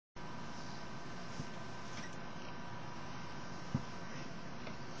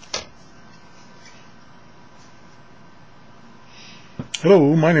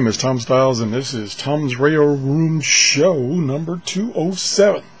Hello, my name is Tom Stiles, and this is Tom's Radio Room Show number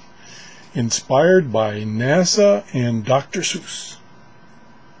 207, inspired by NASA and Dr. Seuss.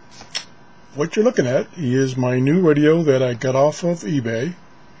 What you're looking at is my new radio that I got off of eBay,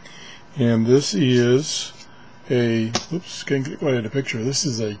 and this is a, can't get quite at the picture. This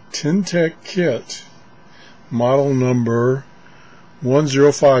is a TenTec kit, model number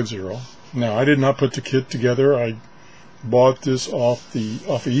 1050. Now, I did not put the kit together. I bought this off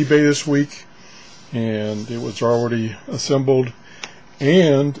eBay this week, and it was already assembled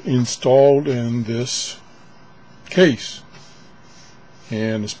and installed in this case,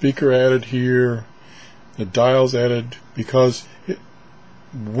 and the speaker added here, the dials added, because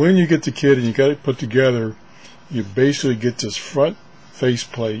when you get the kit and you got it put together, you basically get this front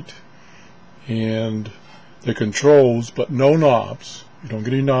faceplate and the controls, but no knobs. You don't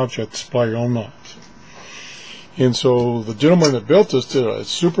get any knobs, you have to supply your own knobs. And so the gentleman that built this did a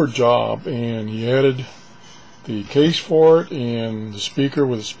super job, and he added the case for it and the speaker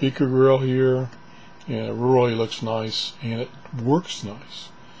with a speaker grill here, and it really looks nice and it works nice.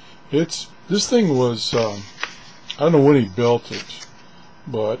 This thing was I don't know when he built it,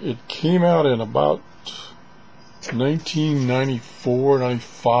 but it came out in about 1994,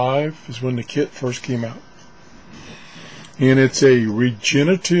 95 is when the kit first came out. And it's a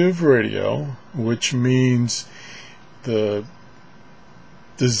regenerative radio, which means the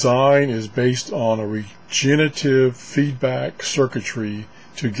design is based on a regenerative feedback circuitry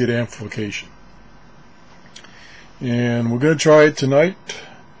to get amplification. And we're going to try it tonight,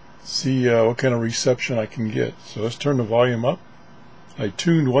 see what kind of reception I can get. So let's turn the volume up. I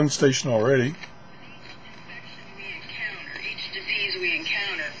tuned one station already.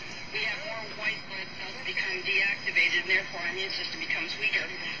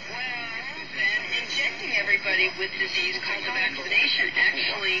 With disease called the vaccination,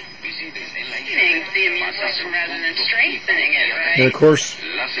 actually weakening the immune system rather than strengthening it, right? And of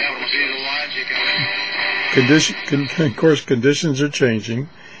course, conditions are changing,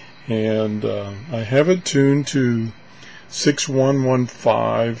 and I have it tuned to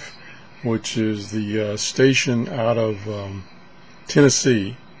 6115, which is the station out of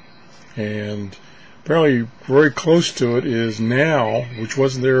Tennessee, and apparently very close to it is now, which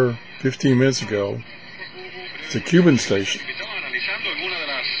wasn't there 15 minutes ago. It's a Cuban station.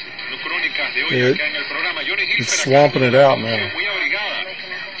 It's swamping it out now.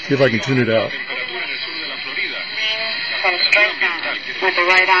 See if I can tune it out. With the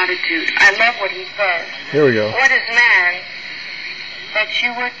right attitude. I love what he says. Here we go. What is man that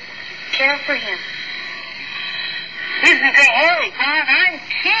you would care for him? He's the hey, God, I'm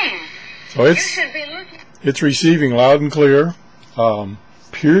king. So it's receiving loud and clear.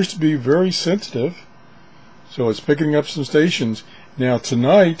 Appears to be very sensitive. So it's picking up some stations. Now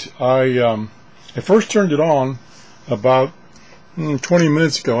tonight, I first turned it on about 20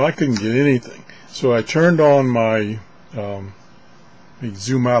 minutes ago, and I couldn't get anything. So I turned on my, let me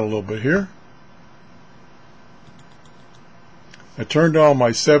zoom out a little bit here. I turned on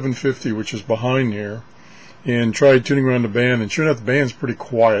my 750, which is behind here, and tried tuning around the band, and sure enough, the band's pretty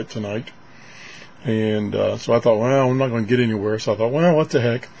quiet tonight. And so I thought, well, I'm not going to get anywhere. So I thought, well, what the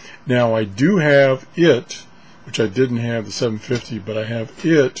heck. Now I do have it, which I didn't have the 750, but I have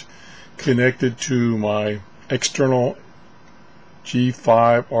it connected to my external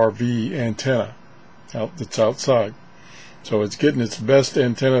G5RV antenna that's outside. So it's getting its best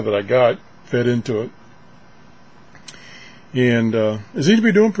antenna that I got fed into it, and it seems to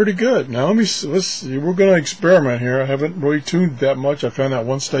be doing pretty good. Now let's see, we're going to experiment here. I haven't really tuned that much. I found out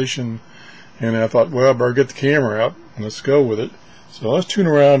one station, and I thought, well, I better get the camera out and let's go with it. So let's tune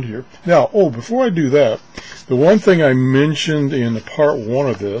around here. Now, before I do that, the one thing I mentioned in part one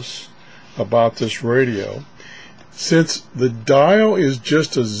of this about this radio, since the dial is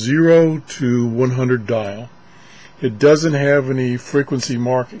just a 0 to 100 dial, it doesn't have any frequency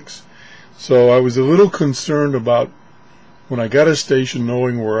markings. So I was a little concerned about when I got a station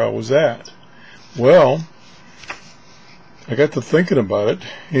knowing where I was at. Well, I got to thinking about it,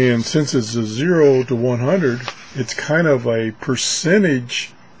 and since it's a 0 to 100, it's kind of a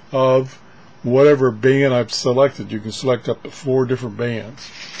percentage of whatever band I've selected. You can select up to 4 different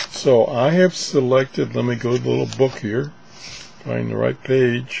bands. So I have selected, let me go to the little book here, find the right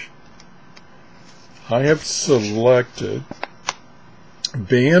page. I have selected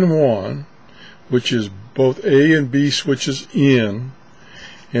band 1, which is both A and B switches in,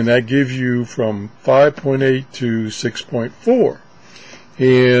 and that gives you from 5.8 to 6.4.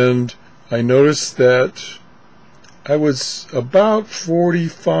 And I noticed that I was about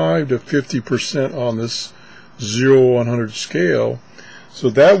 45 to 50% on this 0-100 scale, So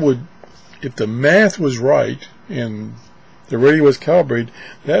that would, if the math was right and the radio was calibrated,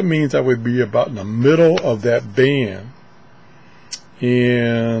 that means I would be about in the middle of that band.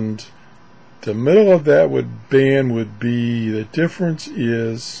 And the middle of that band would be, the difference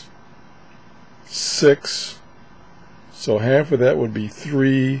is 6. So half of that would be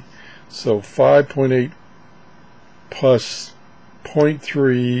 3. So 5.8 plus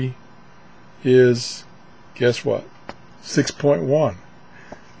 0.3 is, guess what? 6.1.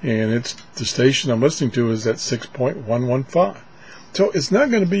 And it's the station I'm listening to is at 6.115. So it's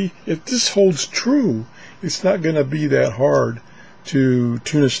not going to be, if this holds true, it's not going to be that hard to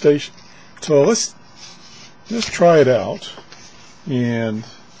tune a station. So let's try it out. And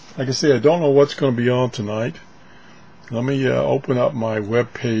like I say, I don't know what's going to be on tonight. Let me open up my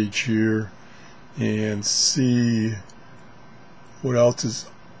web page here and see what else is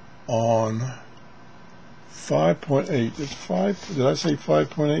on. 5.8. Did I say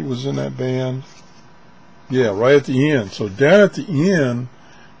 5.8 was in that band? Yeah, right at the end. So down at the end,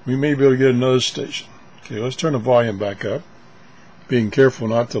 we may be able to get another station. Okay, let's turn the volume back up. Being careful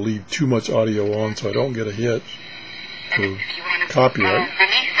not to leave too much audio on so I don't get a hit for copyright.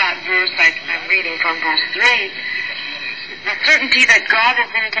 Beneath that verse I'm reading from verse 3, the certainty that God is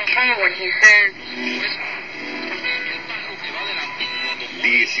in control when He says,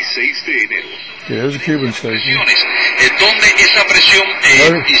 16 de enero. Okay, there's a Cuban station. Donde esa presión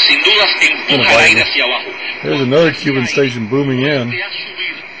sin dudas empuja el aire hacia abajo. There's another Cuban station booming in.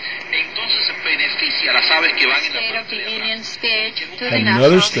 Entonces beneficia a las aves que van en State of the Union speech to the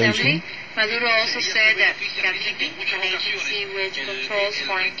Another National station. Assembly, Maduro also said that CACIP, an agency which controls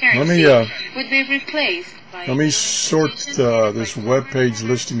foreign Let currency, me would be replaced by let me sort this web page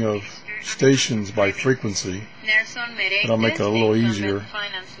listing of stations by frequency. Nelson Merengues, That'll make it a little the easier.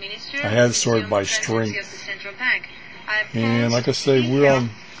 Finance Minister, I had it sorted by assumed strength. presidency of the central bank. I And like I say, proposed we're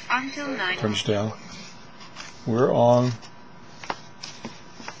on, until 9. turn this down. We're on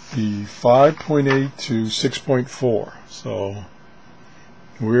the 5.8 to 6.4. So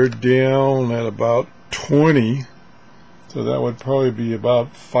we're down at about 20. So that would probably be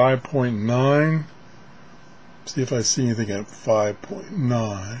about 5.9. See if I see anything at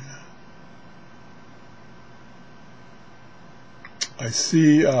 5.9. I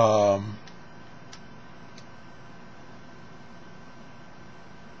see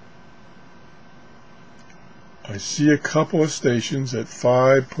a couple of stations at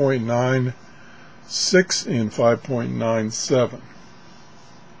 5.96 and 5.97.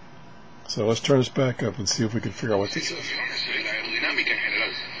 So let's turn this back up and see if we can figure out what this is. la aerodinámica en general.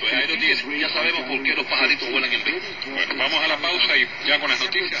 Pues ahí lo tienes, ya sabemos por qué los pajaritos vuelan en B. Bueno, vamos a la pausa y ya con las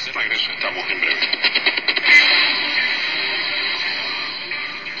noticias de regreso estamos en breve.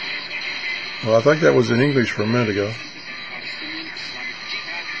 Well, I think that was in English for a minute ago.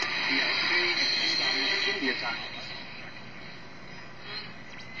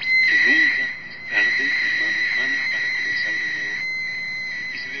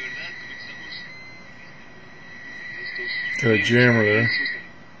 Got a jammer there.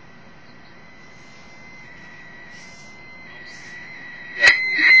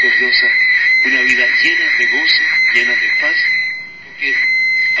 Una vida llena de gozo, llena de paz, porque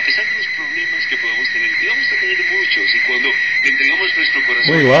a pesar de los problemas que podamos tener, y vamos a tener muchos, y cuando le entregamos nuestro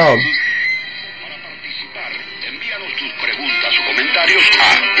corazón Muy a loud. Jesús, para participar, envíanos tus preguntas o comentarios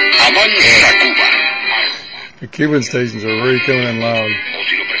a Avanza Cuba. The Cuban stations are really coming in loud. O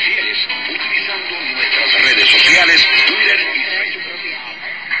si lo prefieres, utilizando nuestras redes sociales, Twitter y Facebook.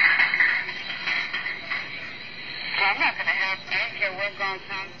 I'm not going to have to care where God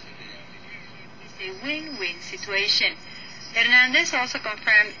comes. It's a win-win situation. Hernandez also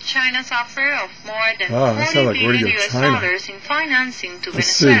confirmed China's offer of more than That sounds $40 like billion Radio China. in financing to Let's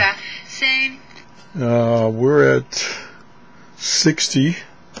see. Venezuela, saying We're at 60,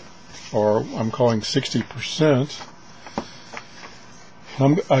 or I'm calling 60%.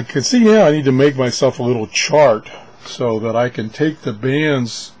 I can see now I need to make myself a little chart so that I can take the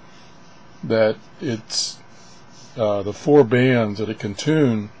bands that it's the 4 bands that it can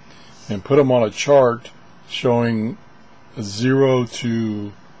tune and put them on a chart showing 0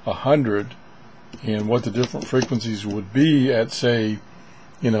 to 100 and what the different frequencies would be at, say,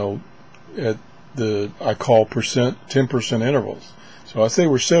 at the I call 10% intervals. So I say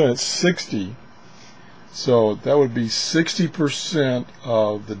we're sitting at 60, so that would be 60%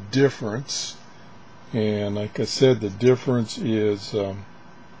 of the difference, and like I said, the difference is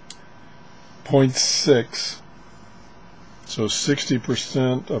 0.6. So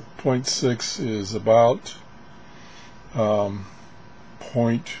 60% of 0.6 is about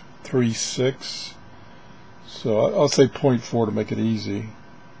 0.36. So I'll say 0.4 to make it easy.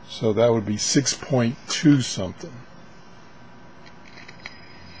 So that would be 6.2 something.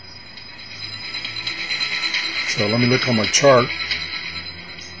 So let me look on my chart.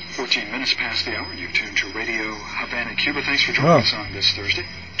 14 minutes past the hour. You've tuned to Radio Havana, Cuba. Thanks for joining us on this Thursday,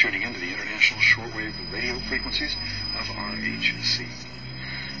 tuning into the international shortwave radio frequencies of RHC.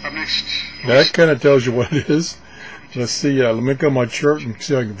 Up next... That kind of tells you what it is. Let's see, let me go on my chart and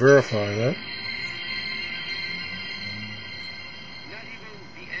see if I can verify that.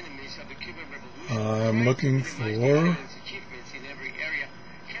 I'm looking for...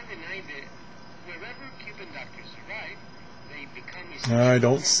 I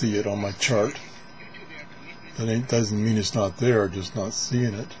don't see it on my chart. That doesn't mean it's not there, just not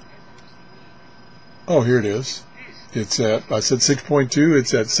seeing it. Oh, here it is. It's at, I said 6.2,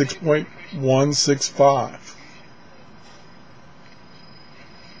 it's at 6.165.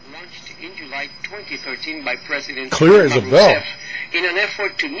 Launched in July 2013 by President Clear as a bell. In an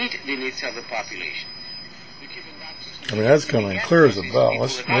effort to meet the needs of the population. I mean, that's coming clear as a bell.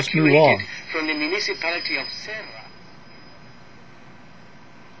 Let's move on. From the municipality of Serra.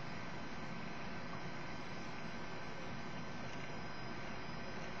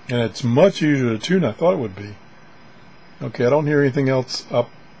 And it's much easier to tune than I thought it would be. Okay, I don't hear anything else up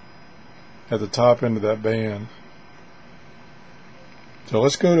at the top end of that band. So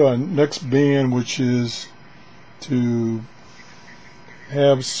let's go to our next band, which is to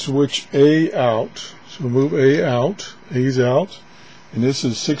have switch A out. So move A out. A's out. And this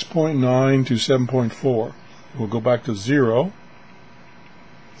is 6.9 to 7.4. We'll go back to 0.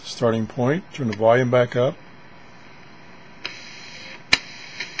 Starting point. Turn the volume back up.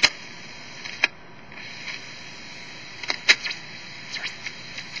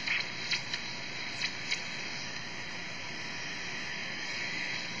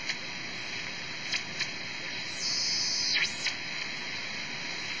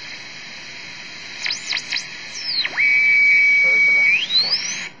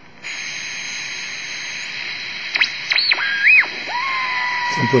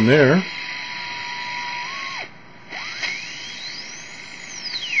 Something there.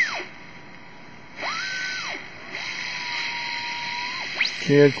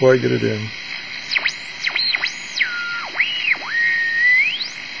 Can't quite get it in.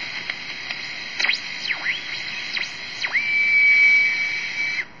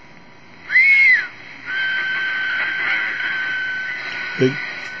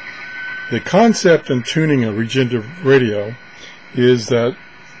 The concept in tuning a regenerative radio is that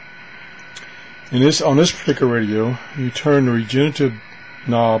on this particular radio, you turn the regenerative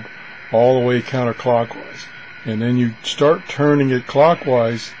knob all the way counterclockwise, and then you start turning it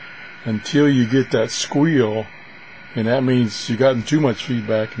clockwise until you get that squeal, and that means you've gotten too much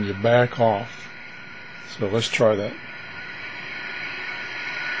feedback and you back off. So let's try that.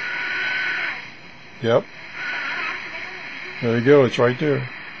 Yep. There you go, it's right there.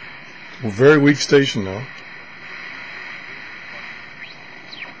 A very weak station though.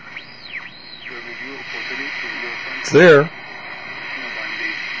 It's there.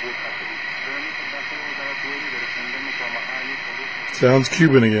 Sounds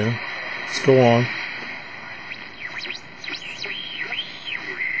Cuban again. Let's go on.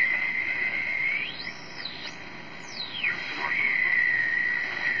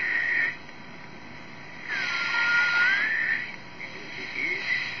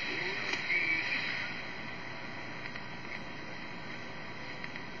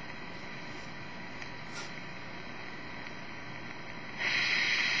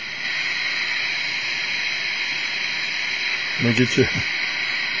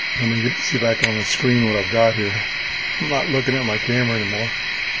 Let me see back on the screen what I've got here. I'm not looking at my camera anymore.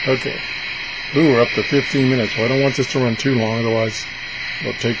 Okay. Ooh, we're up to 15 minutes. Well, I don't want this to run too long, otherwise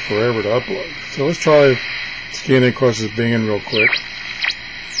it'll take forever to upload. So let's try scanning across this band real quick.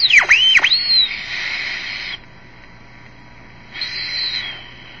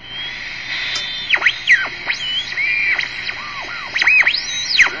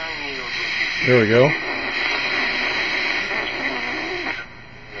 There we go.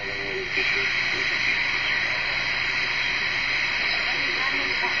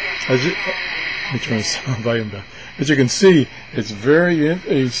 Let me turn the sound volume down. As you can see, it's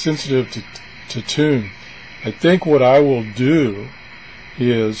very sensitive to tune. I think what I will do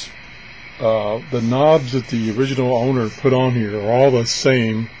is the knobs that the original owner put on here are all the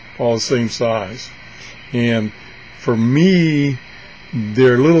same size. And for me,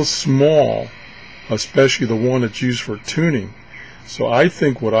 they're a little small, especially the one that's used for tuning. So I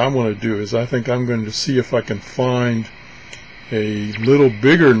think what I'm going to do is I think I'm going to see if I can find a little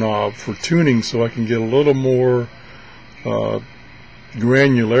bigger knob for tuning so I can get a little more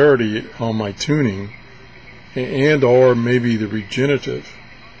granularity on my tuning, and or maybe the regenerative,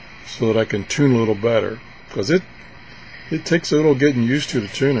 so that I can tune a little better, because it takes a little getting used to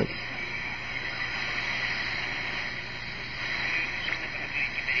tune it.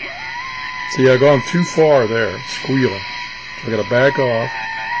 See, I've gone too far there, squealing. I gotta back off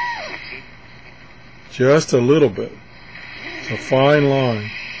just a little bit. It's a fine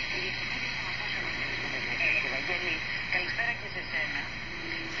line.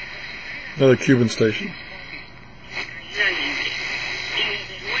 Another Cuban station.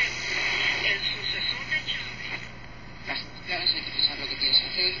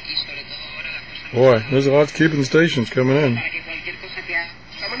 Boy, there's a lot of Cuban stations coming in.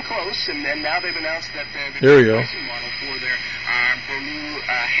 Coming close, and now they've announced that Here we go. model for their new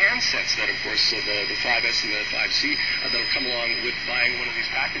handsets that, of course, the 5S and the 5C that'll come along with buying one of these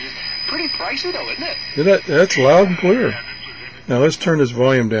packages. Pretty pricey, though, isn't it? Yeah, that's loud and clear. Now let's turn this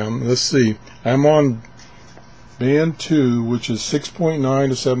volume down. Let's see. I'm on band 2, which is 6.9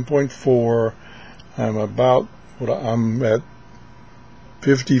 to 7.4. I'm at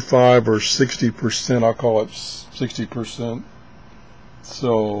 55 or 60%. I'll call it 60%.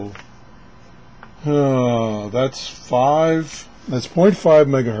 So that's 0.5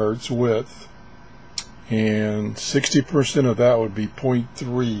 megahertz width, and 60% of that would be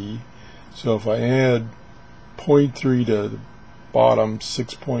 0.3. So if I add 0.3 to the bottom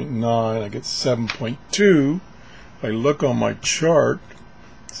 6.9, I get 7.2. If I look on my chart,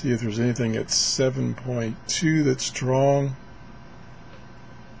 see if there's anything at 7.2 that's strong.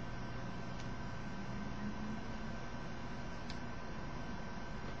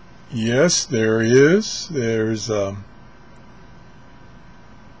 Yes, there is. There's I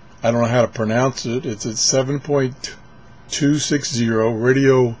don't know how to pronounce it. It's at 7.260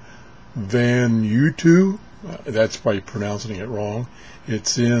 Radio Vanuatu. That's probably pronouncing it wrong.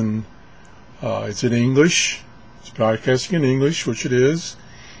 It's in English. It's broadcasting in English, which it is,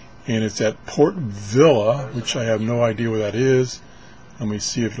 and it's at Port Villa, which I have no idea where that is. Let me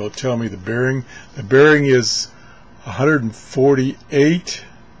see if it'll tell me the bearing. The bearing is 148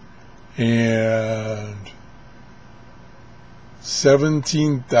 and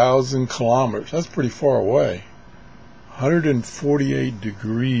 17,000 kilometers. That's pretty far away. 148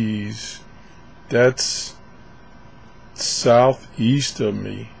 degrees. That's southeast of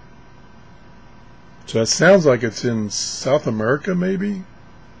me. So that sounds like it's in South America, maybe.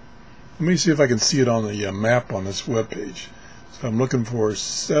 Let me see if I can see it on the map on this webpage. So I'm looking for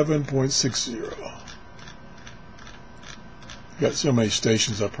 7.60. Got so many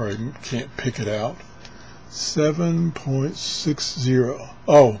stations I probably can't pick it out. 7.60.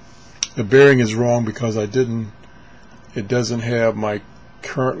 Oh, the bearing is wrong because it doesn't have my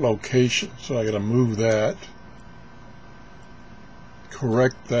current location, so I got to move that,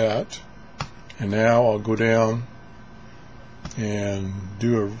 correct that, and now I'll go down and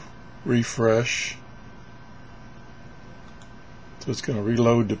do a refresh. So it's going to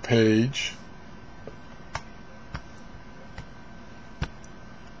reload the page.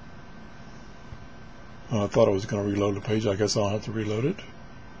 I thought I was going to reload the page. I guess I'll have to reload it.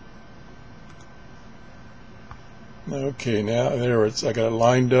 Okay, now there it's. I got it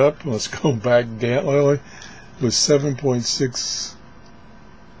lined up. Let's go back down. Well, it was 7.6.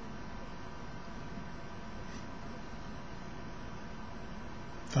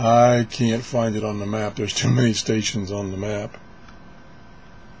 I can't find it on the map. There's too many stations on the map.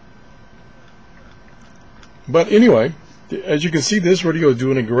 But anyway, as you can see, this radio is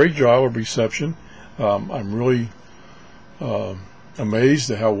doing a great job of reception. I'm really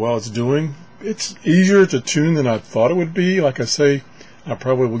amazed at how well it's doing. It's easier to tune than I thought it would be. Like I say, I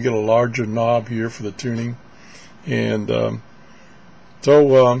probably will get a larger knob here for the tuning. And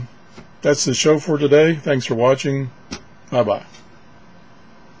so that's the show for today. Thanks for watching. Bye-bye.